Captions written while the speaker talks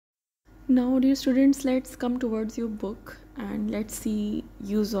Now, dear students, let's come towards your book and let's see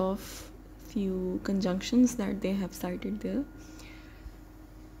use of few conjunctions that they have cited there.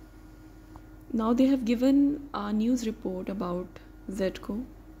 Now they have given a news report about ZCO.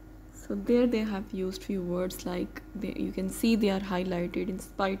 So there they have used few words like you can see they are highlighted in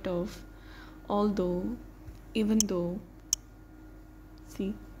spite of, although, even though.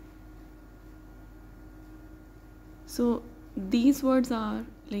 See. So these words are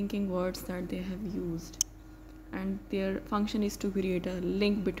linking words that they have used, and their function is to create a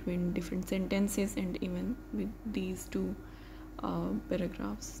link between different sentences and even with these two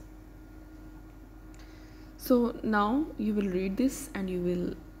paragraphs. So now you will read this and you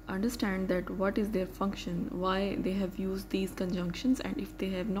will understand that what is their function, why they have used these conjunctions, and if they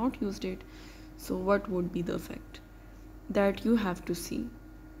have not used it, so what would be the effect that you have to see.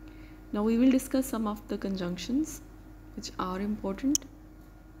 Now we will discuss some of the conjunctions which are important.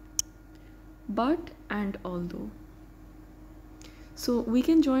 But and although. So we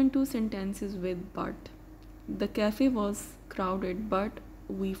can join two sentences with but. The cafe was crowded, but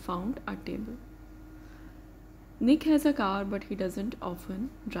we found a table. Nick has a car, but he doesn't often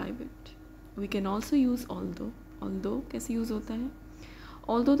drive it. We can also use although. Although कैसे use होता है?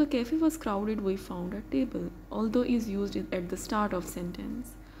 Although the cafe was crowded, we found a table. Although is used at the start of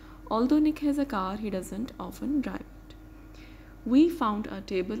sentence. Although Nick has a car, he doesn't often drive it. We found a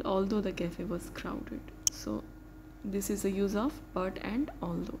table although the cafe was crowded. So this is the use of but and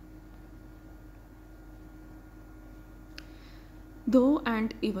although. Though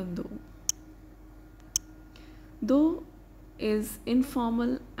and even though. Though is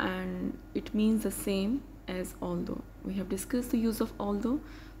informal and it means the same as although. We have discussed the use of although.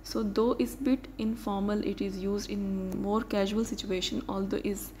 So though is bit informal, it is used in more casual situation. Although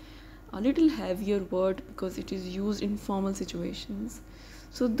is a little heavier word because it is used in formal situations.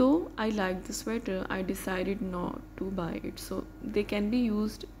 So though I like the sweater, I decided not to buy it. So they can be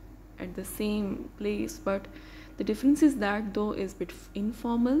used at the same place, but the difference is that though is bit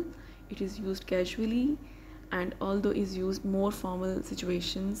informal, it is used casually, and although is used more formal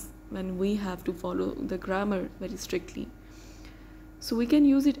situations when we have to follow the grammar very strictly. So we can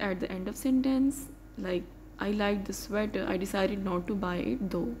use it at the end of sentence, like I liked the sweater, I decided not to buy it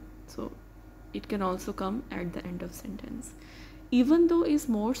though. So it can also come at the end of sentence. Even though is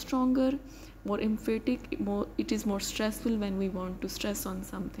more stronger, more emphatic, it is more stressful when we want to stress on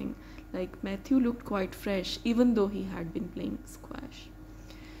something. Like Matthew looked quite fresh even though he had been playing squash.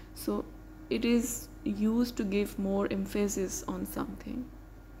 So it is used to give more emphasis on something,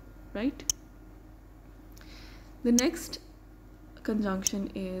 right? The next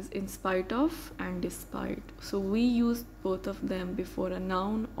conjunction is in spite of and despite. So we use both of them before a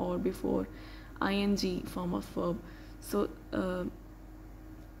noun or before ing form of verb. So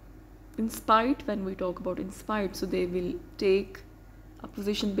in spite, when we talk about in spite, so they will take a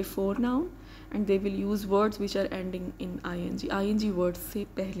position before noun and they will use words which are ending in ing words से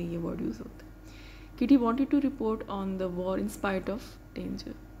पहले ये word use होता है. Kitty wanted to report on the war in spite of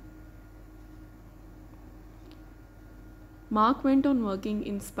danger. Mark went on working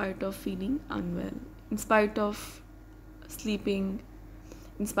in spite of feeling unwell. In spite of sleeping,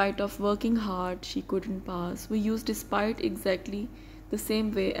 in spite of working hard, she couldn't pass. We use despite exactly the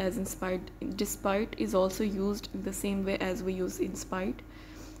same way as in spite. Despite is also used in the same way as we use in spite.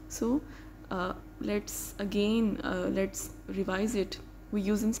 So let's revise it. We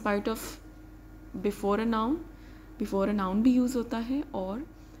use in spite of before a noun भी use होता है और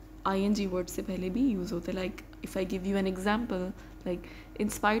ing word से पहले भी use होता है. Like if I give you an example, like in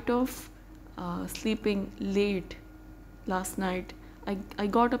spite of sleeping late last night, I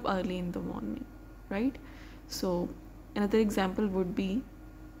got up early in the morning, right? So another example would be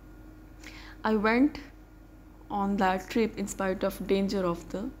I went on that trip in spite of danger of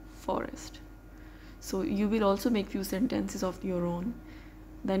the forest. So you will also make few sentences of your own,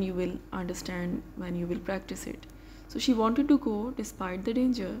 then you will understand when you will practice it. So she wanted to go despite the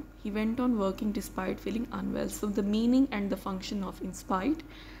danger. He went on working despite feeling unwell. So the meaning and the function of in spite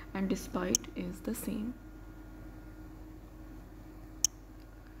and despite is the same.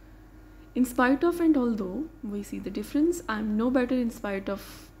 In spite of and although, we see the difference. I'm no better in spite of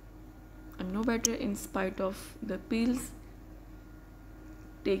the pills,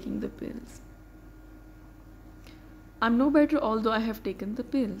 taking the pills. I'm no better although I have taken the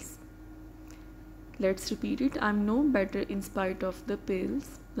pills. Let's repeat it. I'm no better in spite of the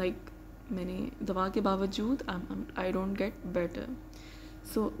pills. Like मैंने दवा के बावजूद I don't get better.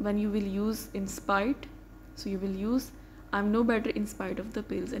 So when you will use in spite, so you will use I'm no better in spite of the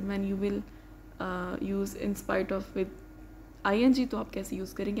pills, and when you will use in spite of with ing तो आप कैसे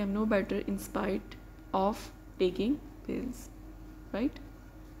use करेंगे? I'm no better in spite of taking pills, right?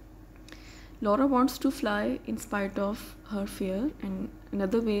 Laura wants to fly in spite of her fear. And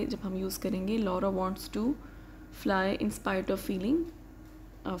another way जब हम use करेंगे, Laura wants to fly in spite of feeling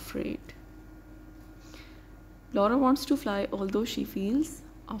afraid. Laura wants to fly although she feels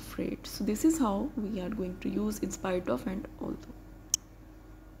afraid. So this is how we are going to use in spite of and although.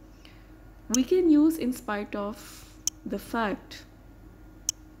 We can use in spite of the fact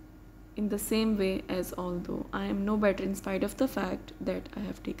in the same way as although. I am no better in spite of the fact that I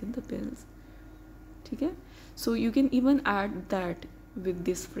have taken the pills. ठीक है? So you can even add that with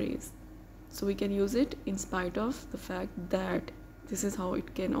this phrase. So we can use it in spite of the fact that. This is how it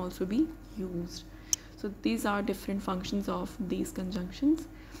can also be used. So these are different functions of these conjunctions.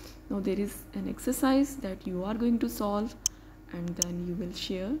 Now there is an exercise that you are going to solve, and then you will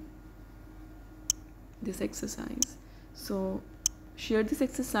share this exercise. So share this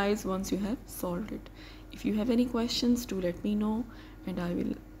exercise once you have solved it. If you have any questions, do let me know and I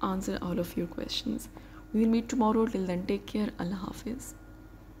will answer all of your questions. We will meet tomorrow. Till then, take care. Allah Hafiz.